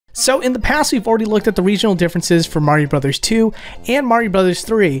So in the past, we've already looked at the regional differences for Mario Bros. 2 and Mario Bros.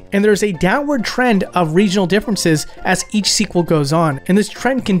 3, and there's a downward trend of regional differences as each sequel goes on, and this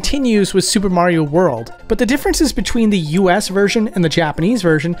trend continues with Super Mario World. But the differences between the US version and the Japanese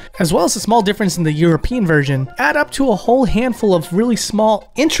version, as well as a small difference in the European version, add up to a whole handful of really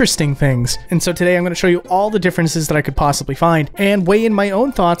small, interesting things. And so today I'm going to show you all the differences that I could possibly find, and weigh in my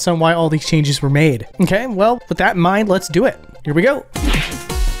own thoughts on why all these changes were made. Okay, well, with that in mind, let's do it. Here we go.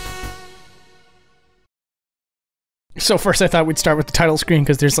 So first I thought we'd start with the title screen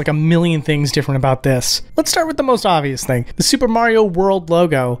because there's like a million things different about this. Let's start with the most obvious thing. The Super Mario World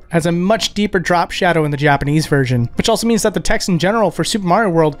logo has a much deeper drop shadow in the Japanese version, which also means that the text in general for Super Mario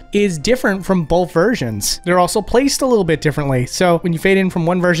World is different from both versions. They're also placed a little bit differently. So when you fade in from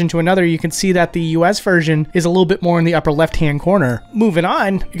one version to another, you can see that the US version is a little bit more in the upper left-hand corner. Moving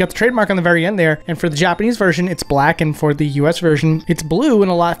on, you got the trademark on the very end there, and for the Japanese version, it's black, and for the US version, it's blue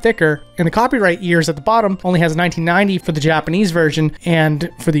and a lot thicker. And the copyright years at the bottom only has 1990 for the Japanese version, and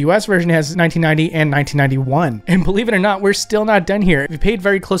for the US version it has 1990 and 1991. And believe it or not, we're still not done here. If you paid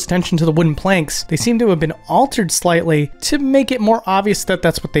very close attention to the wooden planks, they seem to have been altered slightly to make it more obvious that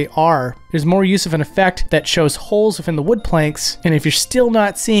that's what they are. There's more use of an effect that shows holes within the wood planks, and if you're still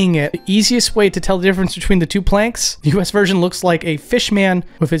not seeing it, the easiest way to tell the difference between the two planks, the US version looks like a fish man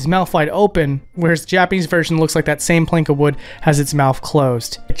with his mouth wide open, whereas the Japanese version looks like that same plank of wood has its mouth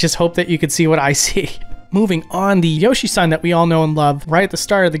closed. I just hope that you could see what I see. Moving on, the Yoshi sign that we all know and love right at the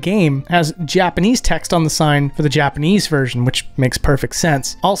start of the game has Japanese text on the sign for the Japanese version, which makes perfect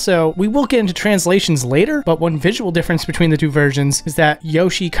sense. Also, we will get into translations later, but one visual difference between the two versions is that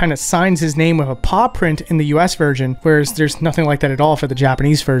Yoshi kind of signs his name with a paw print in the US version, whereas there's nothing like that at all for the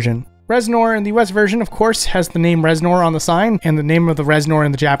Japanese version. Reznor in the US version, of course, has the name Reznor on the sign, and the name of the Reznor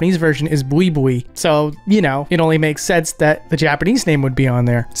in the Japanese version is Bui Bui. So, you know, it only makes sense that the Japanese name would be on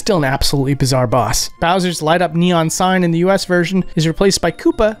there. Still an absolutely bizarre boss. Bowser's light up neon sign in the US version is replaced by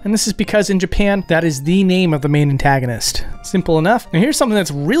Koopa, and this is because in Japan, that is the name of the main antagonist. Simple enough. Now here's something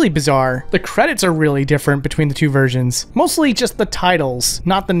that's really bizarre. The credits are really different between the two versions. Mostly just the titles,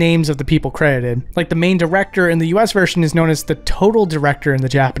 not the names of the people credited. Like the main director in the US version is known as the total director in the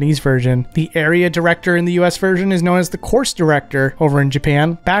Japanese version. The area director in the US version is known as the course director over in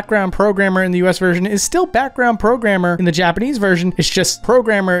Japan. Background programmer in the US version is still background programmer in the Japanese version. It's just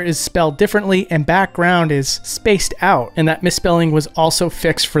programmer is spelled differently and background is spaced out. And that misspelling was also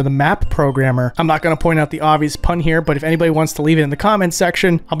fixed for the map programmer. I'm not going to point out the obvious pun here, but if anybody wants to leave it in the comments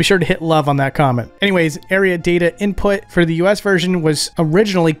section, I'll be sure to hit love on that comment. Anyways, area data input for the US version was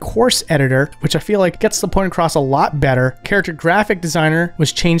originally course editor, which I feel like gets the point across a lot better. Character graphic designer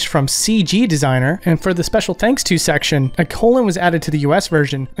was changed from CG designer, and for the special thanks to section, a colon was added to the US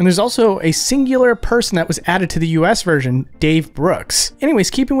version, and there's also a singular person that was added to the US version, Dave Brooks. Anyways,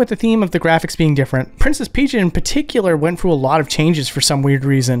 keeping with the theme of the graphics being different, Princess Peach in particular went through a lot of changes for some weird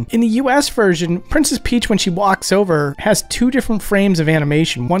reason. In the US version, Princess Peach when she walks over has two different frames of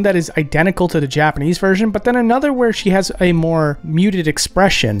animation, one that is identical to the Japanese version, but then another where she has a more muted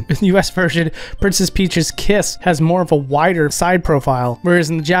expression. In the US version, Princess Peach's kiss has more of a wider side profile, whereas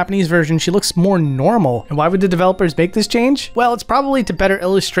in the Japanese version, she looks more normal. And why would the developers make this change? Well, it's probably to better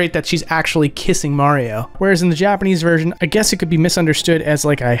illustrate that she's actually kissing Mario. Whereas in the Japanese version, I guess it could be misunderstood as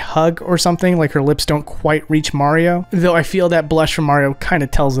like a hug or something, like her lips don't quite reach Mario. Though I feel that blush from Mario kind of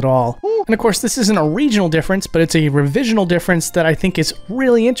tells it all. And of course, this isn't a regional difference, but it's a revisional difference that I think is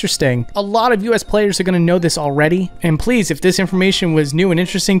really interesting. A lot of US players are going to know this already. And please, if this information was new and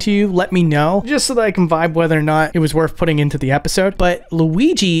interesting to you, let me know, just so that I can vibe whether or not it was worth putting into the episode. But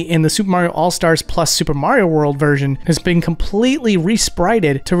Luigi in the Super Mario All-Stars plus Super Mario World version has been completely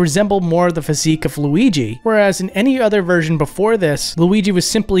resprited to resemble more of the physique of Luigi, whereas in any other version before this, Luigi was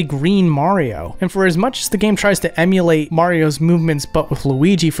simply green Mario. And for as much as the game tries to emulate Mario's movements but with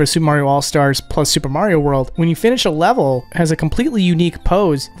Luigi for Super Mario All-Stars plus Super Mario World, when you finish a level, it has a completely unique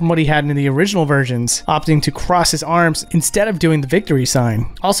pose from what he had in the original versions, opting to cross his arms instead of doing the victory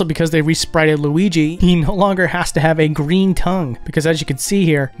sign. Also, because they resprited Luigi, he no longer has to have a green tongue, because as you can see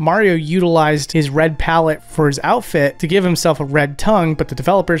here, Mario utilized his red palette for his outfit to give himself a red tongue, but the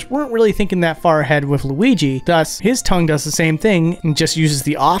developers weren't really thinking that far ahead with Luigi, thus his tongue does the same thing and just uses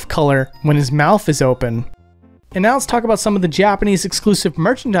the off color when his mouth is open. And now let's talk about some of the Japanese exclusive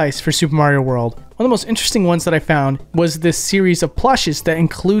merchandise for Super Mario World. One of the most interesting ones that I found was this series of plushes that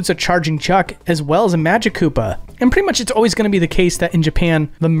includes a charging Chuck as well as a Magic Koopa. And pretty much it's always going to be the case that in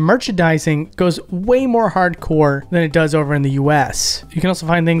Japan, the merchandising goes way more hardcore than it does over in the US. You can also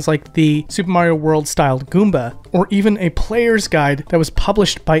find things like the Super Mario World styled Goomba, or even a player's guide that was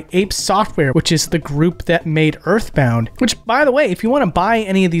published by Ape Software, which is the group that made Earthbound. Which, by the way, if you want to buy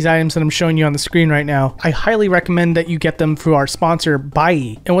any of these items that I'm showing you on the screen right now, I highly recommend that you get them through our sponsor,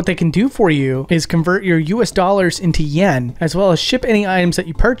 Bai. And what they can do for you is convert your US dollars into yen, as well as ship any items that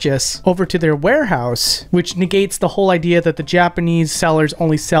you purchase over to their warehouse, which negates the whole idea that the Japanese sellers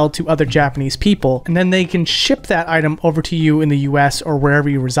only sell to other Japanese people, and then they can ship that item over to you in the US or wherever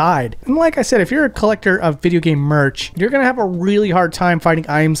you reside. And like I said, if you're a collector of video game merch, you're gonna have a really hard time finding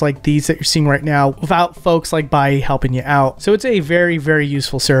items like these that you're seeing right now without folks like Bai helping you out. So it's a very, very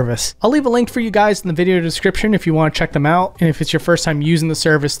useful service. I'll leave a link for you guys in the video description if you want to check them out. And if it's your first time using the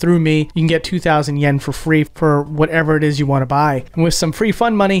service through me, you can get 2,000 yen for free for whatever it is you want to buy. And with some free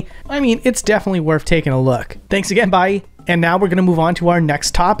fun money, I mean, it's definitely worth taking a look. Thanks again, Bai. And now we're going to move on to our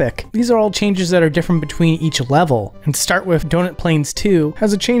next topic. These are all changes that are different between each level. And to start with, Donut Plains 2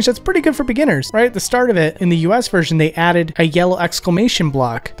 has a change that's pretty good for beginners. Right at the start of it, in the US version, they added a yellow exclamation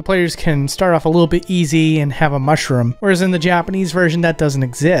block. The players can start off a little bit easy and have a mushroom, whereas in the Japanese version, that doesn't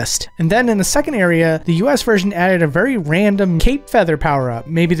exist. And then in the second area, the US version added a very random cape feather power-up.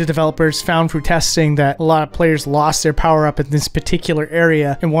 Maybe the developers found through testing that a lot of players lost their power-up in this particular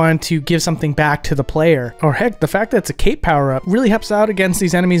area and wanted to give something back to the player. Or heck, the fact that it's a cape power-up really helps out against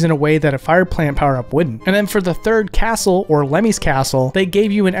these enemies in a way that a fire plant power-up wouldn't. And then for the third castle, or Lemmy's Castle, they gave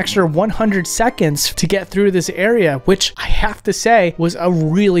you an extra 100 seconds to get through this area, which I have to say was a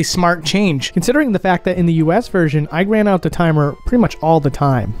really smart change, considering the fact that in the US version, I ran out the timer pretty much all the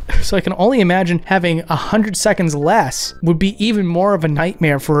time. So I can only imagine having 100 seconds less would be even more of a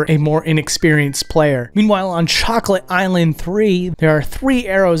nightmare for a more inexperienced player. Meanwhile, on Chocolate Island 3, there are 3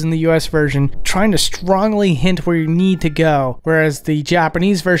 arrows in the US version trying to strongly hint where you need to go, whereas the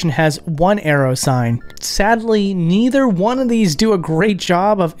Japanese version has 1 arrow sign. Sadly, neither one of these do a great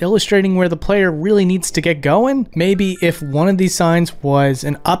job of illustrating where the player really needs to get going. Maybe if one of these signs was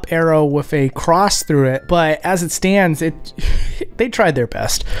an up arrow with a cross through it, but as it stands, they tried their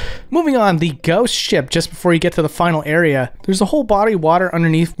best. Moving on, the ghost ship, just before you get to the final area, there's a whole body of water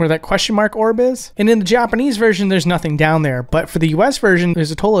underneath where that question mark orb is. And in the Japanese version, there's nothing down there, but for the US version,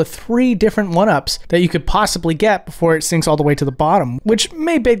 there's a total of 3 different 1-ups that you could possibly get before it sinks all the way to the bottom, which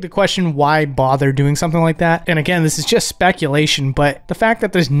may beg the question, why bother doing something like that? And again, this is just speculation, but the fact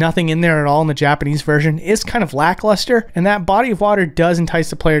that there's nothing in there at all in the Japanese version is kind of lackluster, and that body of water does entice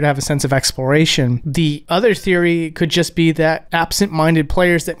the player to have a sense of exploration. The other theory could just be that absent-minded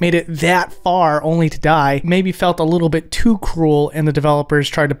players that made it that far only to die maybe felt a little bit too cruel, and the developers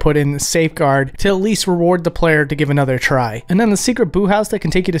tried to put in a safeguard to at least reward the player to give another try. And then the secret boo house that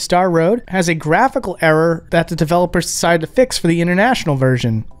can take you to Star Road has a graphical error that the developers decided to fix for the international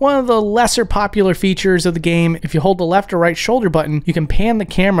version. One of the lesser popular features of the game, if you hold the left or right shoulder button, you can pan the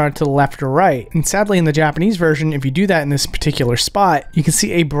camera to the left or right. And sadly, in the Japanese version, if you do that in this particular spot, you can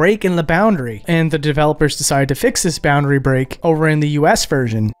see a break in the boundary. And the developers decided to fix this boundary break over in the US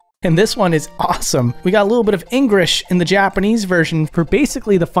version. And this one is awesome. We got a little bit of English in the Japanese version for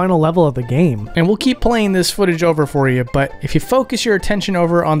basically the final level of the game. And we'll keep playing this footage over for you, but if you focus your attention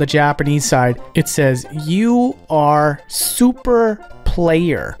over on the Japanese side, it says, "You are super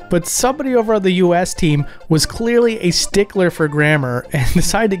player." But somebody over on the US team was clearly a stickler for grammar and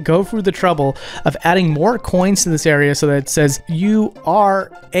decided to go through the trouble of adding more coins to this area so that it says, "You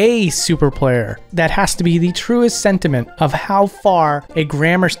are a super player." That has to be the truest sentiment of how far a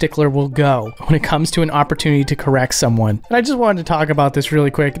grammar stickler will go when it comes to an opportunity to correct someone. And I just wanted to talk about this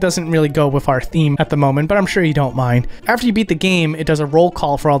really quick. It doesn't really go with our theme at the moment, but I'm sure you don't mind. After you beat the game, it does a roll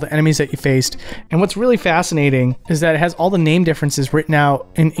call for all the enemies that you faced. And what's really fascinating is that it has all the name differences written out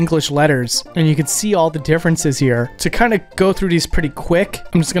in English letters, and you can see all the differences here. To kind of go through these pretty quick,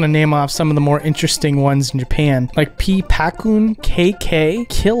 I'm just going to name off some of the more interesting ones in Japan, like P. Pakun, KK,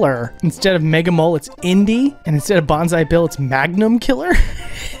 Killer. Instead of Mega Mole, it's Indie, and instead of Bonsai Bill, it's Magnum Killer.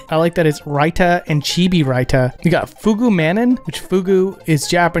 I like that it's Raita and Chibi Raita. We got Fugu Manon, which Fugu is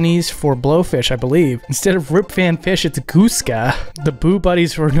Japanese for blowfish, I believe. Instead of Rip Van Fish, it's Gooska. The Boo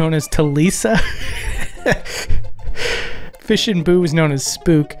Buddies were known as Talisa. Fish and Boo is known as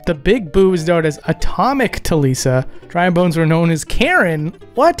Spook. The Big Boo is known as Atomic Talisa. Dry Bones were known as Karen.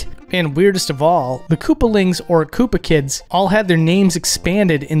 What? And weirdest of all, the Koopalings or Koopa Kids all had their names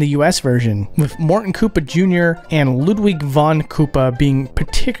expanded in the US version, with Morton Koopa Jr. and Ludwig von Koopa being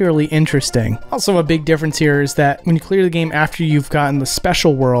particularly interesting. Also, a big difference here is that when you clear the game after you've gotten the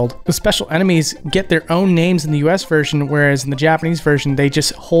special world, the special enemies get their own names in the US version, whereas in the Japanese version, they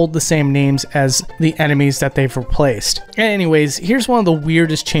just hold the same names as the enemies that they've replaced. Anyways, here's one of the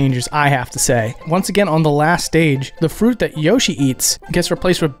weirdest changes, I have to say. Once again, on the last stage, the fruit that Yoshi eats gets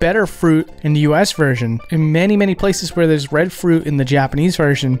replaced with better fruit in the US version. In many places where there's red fruit in the Japanese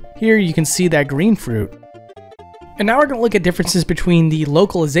version, here you can see that green fruit. And now we're going to look at differences between the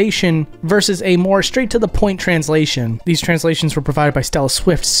localization versus a more straight-to-the-point translation. These translations were provided by Stella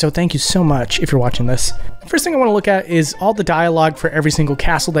Swift, so thank you so much if you're watching this. First thing I want to look at is all the dialogue for every single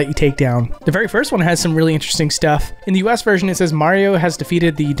castle that you take down. The very first one has some really interesting stuff. In the US version, it says Mario has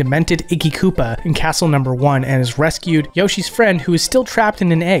defeated the demented Iggy Koopa in Castle Number 1 and has rescued Yoshi's friend who is still trapped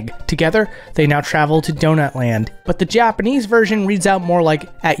in an egg. Together, they now travel to Donut Land. But the Japanese version reads out more like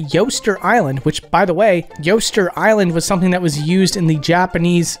at Yoster Island, which, by the way, Yoster Island was something that was used in the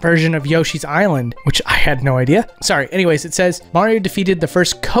Japanese version of Yoshi's Island, which I had no idea. Sorry, anyways, it says Mario defeated the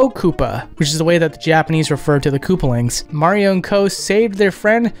first Ko-Koopa, which is the way that the Japanese refer to the Koopalings. Mario and Ko saved their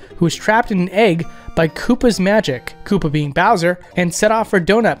friend who was trapped in an egg by Koopa's magic, Koopa being Bowser, and set off for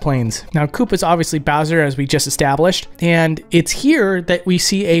Donut Plains. Now, Koopa's obviously Bowser, as we just established, and it's here that we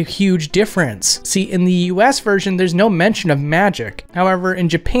see a huge difference. See, in the US version, there's no mention of magic. However, in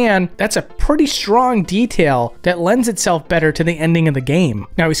Japan, that's a pretty strong detail that lends itself better to the ending of the game.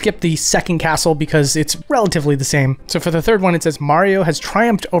 Now, we skipped the second castle because it's relatively the same. So for the third one, it says Mario has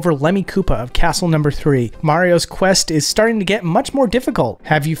triumphed over Lemmy Koopa of Castle Number 3. Mario's quest is starting to get much more difficult.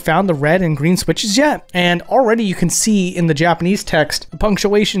 Have you found the red and green switches yet? And already you can see in the Japanese text, the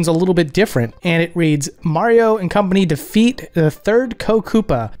punctuation's a little bit different, and it reads, Mario and company defeat the third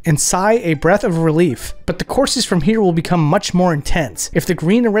Ko-Koopa and sigh a breath of relief. But the courses from here will become much more intense. If the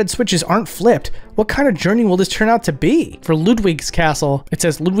green and red switches aren't flipped, what kind of journey will this turn out to be? For Ludwig's castle, it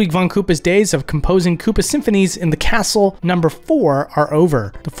says Ludwig von Koopa's days of composing Koopa symphonies in the castle number 4 are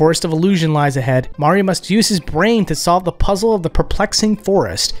over. The forest of illusion lies ahead. Mario must use his brain to solve the puzzle of the perplexing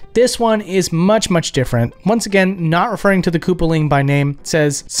forest. This one is much different. Once again, not referring to the Koopaling by name. It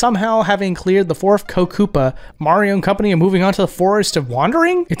says, somehow having cleared the 4th Ko-Koopa, Mario and company are moving on to the Forest of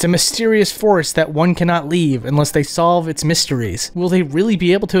Wandering? It's a mysterious forest that one cannot leave unless they solve its mysteries. Will they really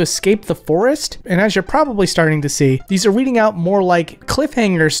be able to escape the forest? And as you're probably starting to see, these are reading out more like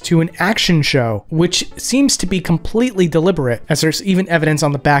cliffhangers to an action show, which seems to be completely deliberate, as there's even evidence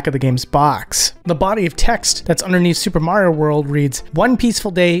on the back of the game's box. The body of text that's underneath Super Mario World reads, one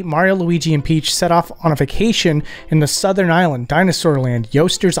peaceful day, Mario, Luigi, and Peach set off on a vacation in the southern island, Dinosaur Land,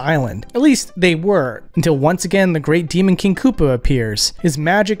 Yoster's Island. At least they were, until once again the great Demon King Koopa appears. His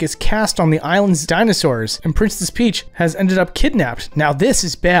magic is cast on the island's dinosaurs, and Princess Peach has ended up kidnapped. Now this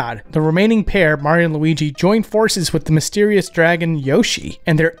is bad. The remaining pair, Mario and Luigi, join forces with the mysterious dragon Yoshi,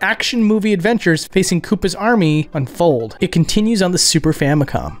 and their action movie adventures facing Koopa's army unfold. It continues on the Super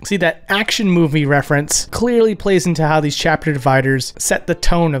Famicom. See, that action movie reference clearly plays into how these chapter dividers set the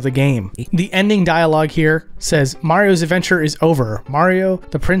tone of the game. The ending dialogue here says Mario's adventure is over. Mario,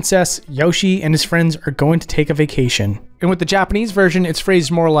 the princess, Yoshi, and his friends are going to take a vacation. And with the Japanese version, it's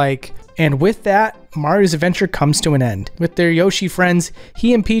phrased more like, and with that, Mario's adventure comes to an end. With their Yoshi friends,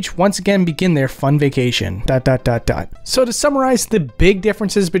 he and Peach once again begin their fun vacation. ... So to summarize the big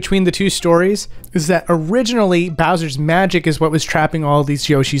differences between the two stories is that originally Bowser's magic is what was trapping all these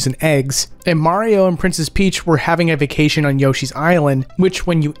Yoshis in eggs, and Mario and Princess Peach were having a vacation on Yoshi's Island, which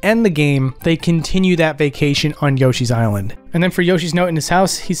when you end the game, they continue that vacation on Yoshi's Island. And then for Yoshi's note in his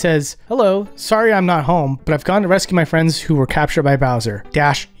house, he says, hello, sorry I'm not home, but I've gone to rescue my friends who were captured by Bowser,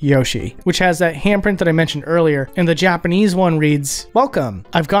 Yoshi, which has that handprint that I mentioned earlier, and the Japanese one reads, welcome,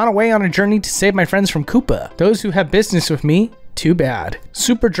 I've gone away on a journey to save my friends from Koopa. Those who have business with me, too bad.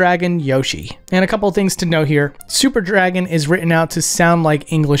 Super Dragon Yoshi. And a couple of things to note here. Super Dragon is written out to sound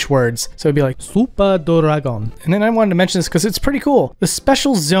like English words. So it'd be like Super Dragon. And then I wanted to mention this because it's pretty cool. The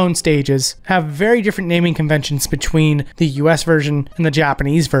special zone stages have very different naming conventions between the US version and the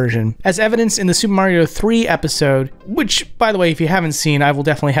Japanese version. As evidenced in the Super Mario 3 episode, which, by the way, if you haven't seen, I will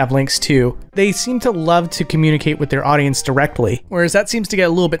definitely have links to. They seem to love to communicate with their audience directly, whereas that seems to get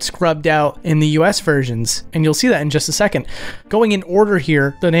a little bit scrubbed out in the US versions, and you'll see that in just a second. Going in order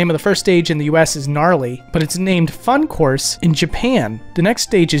here, the name of the first stage in the US is Gnarly, but it's named Fun Course in Japan. The next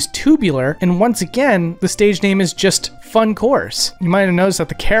stage is Tubular, and once again, the stage name is just Fun Course. You might have noticed that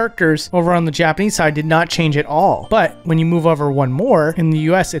the characters over on the Japanese side did not change at all, but when you move over one more, in the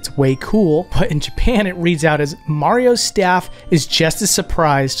US it's Way Cool, but in Japan it reads out as Mario's staff is just as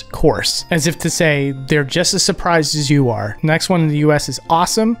surprised course, as if to say they're just as surprised as you are. The next one in the US is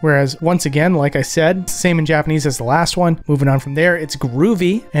Awesome, whereas once again, like I said, same in Japanese as the last one. Moving on from there, it's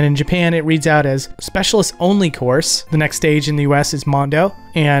Groovy, and in Japan it reads out as Specialist Only Course. The next stage in the US is Mondo,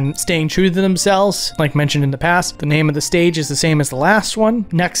 and staying true to themselves, like mentioned in the past, the name of the stage is the same as the last one.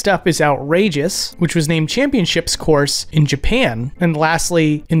 Next up is Outrageous, which was named Championships Course in Japan. And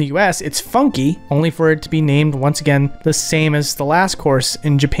lastly, in the US, it's Funky, only for it to be named once again the same as the last course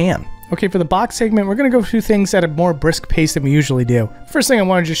in Japan. Okay, for the box segment, we're going to go through things at a more brisk pace than we usually do. First thing I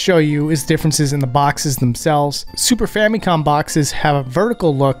want to just show you is the differences in the boxes themselves. Super Famicom boxes have a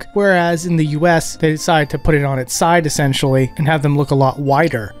vertical look, whereas in the US, they decided to put it on its side essentially and have them look a lot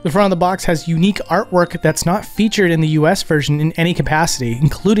wider. The front of the box has unique artwork that's not featured in the US version in any capacity,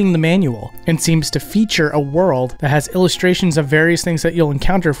 including the manual, and seems to feature a world that has illustrations of various things that you'll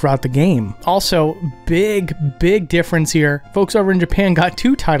encounter throughout the game. Also, big difference here. Folks over in Japan got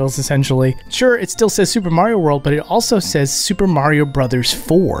 2 titles essentially. Sure, it still says Super Mario World, but it also says Super Mario Bros.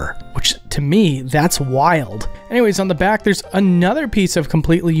 4, which to me, that's wild. Anyways, on the back, there's another piece of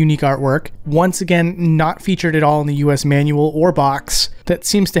completely unique artwork, once again, not featured at all in the US manual or box, that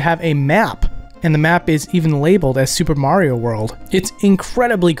seems to have a map. And the map is even labeled as Super Mario World. It's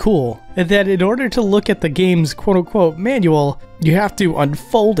incredibly cool that in order to look at the game's quote-unquote manual, you have to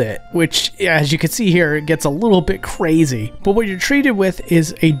unfold it, which, as you can see here, it gets a little bit crazy. But what you're treated with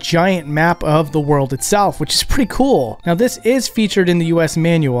is a giant map of the world itself, which is pretty cool. Now, this is featured in the US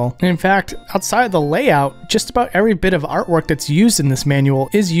manual. And in fact, outside of the layout, just about every bit of artwork that's used in this manual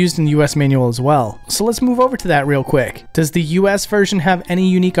is used in the US manual as well. So let's move over to that real quick. Does the US version have any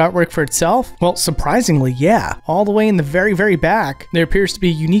unique artwork for itself? Well, surprisingly, yeah. All the way in the very back, there appears to be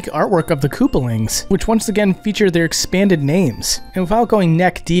unique artwork of the Koopalings, which once again feature their expanded names. And without going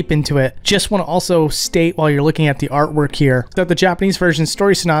neck deep into it, just want to also state while you're looking at the artwork here that the Japanese version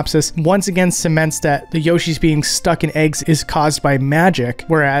story synopsis once again cements that the Yoshis being stuck in eggs is caused by magic,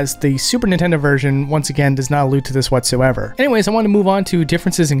 whereas the Super Nintendo version once again does not allude to this whatsoever. Anyways, I want to move on to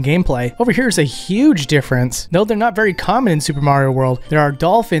differences in gameplay. Over here is a huge difference. Though they're not very common in Super Mario World, there are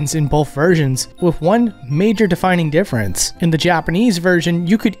dolphins in both versions, with one major defining difference. In the Japanese version,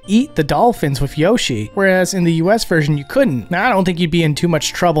 you could eat the dolphins with Yoshi, whereas in the US version you couldn't. Now, I don't think you'd be in too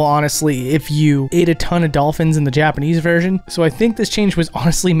much trouble, honestly, if you ate a ton of dolphins in the Japanese version, so I think this change was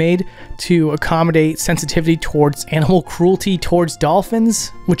honestly made to accommodate sensitivity towards animal cruelty towards dolphins,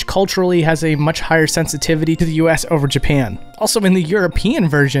 which culturally has a much higher sensitivity to the US over Japan. Also, in the European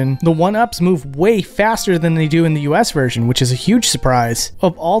version, the 1-ups move way faster than they do in the US version, which is a huge surprise.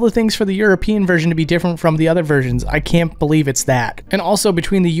 Of all the things for the European version to be different from the other versions, I can't believe it's that. And also,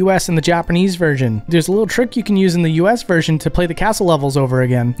 between the US and the Japanese version, there's a little trick you can use in the US version to play the castle levels over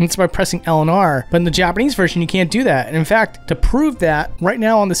again. And it's by pressing L and R, but in the Japanese version, you can't do that. And in fact, to prove that, right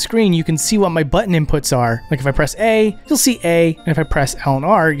now on the screen, you can see what my button inputs are. Like if I press A, you'll see A, and if I press L and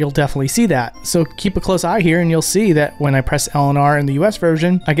R, you'll definitely see that. So keep a close eye here and you'll see that when I press L and R in the US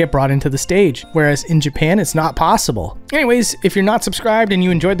version, I get brought into the stage, whereas in Japan, it's not possible. Anyways, if you're not subscribed and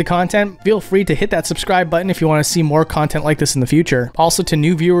you enjoyed the content, feel free to hit that subscribe button if you want to see more content like this in the future. Also, to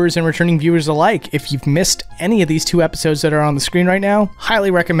new viewers and returning viewers alike, if you've missed any of these 2 episodes that are on the screen right now,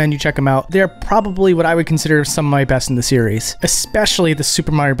 highly recommend you check them out. They're probably what I would consider some of my best in the series, especially the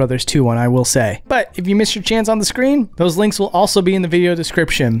Super Mario Bros. 2 one, I will say. But if you missed your chance on the screen, those links will also be in the video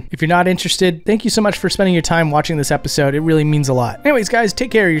description. If you're not interested, thank you so much for spending your time watching this episode. It really means a lot. Anyways, guys, take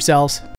care of yourselves.